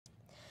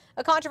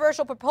A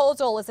controversial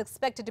proposal is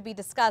expected to be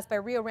discussed by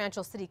Rio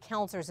Rancho City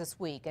councilors this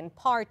week. In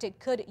part, it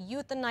could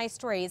euthanize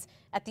strays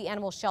at the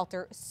animal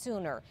shelter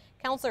sooner.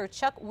 Councilor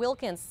Chuck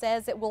Wilkins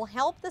says it will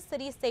help the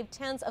city save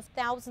tens of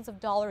thousands of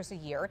dollars a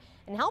year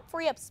and help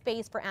free up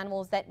space for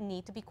animals that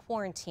need to be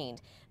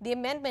quarantined. The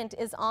amendment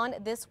is on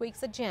this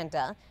week's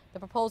agenda. The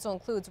proposal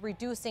includes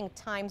reducing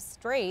time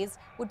strays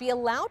would be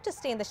allowed to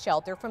stay in the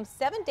shelter from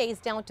 7 days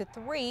down to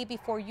 3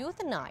 before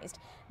euthanized.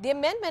 The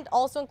amendment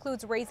also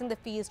includes raising the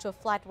fees to a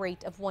flat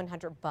rate of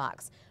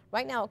 $100.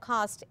 Right now it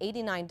costs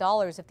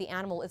 $89 if the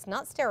animal is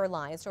not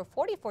sterilized or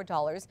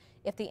 $44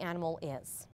 if the animal is.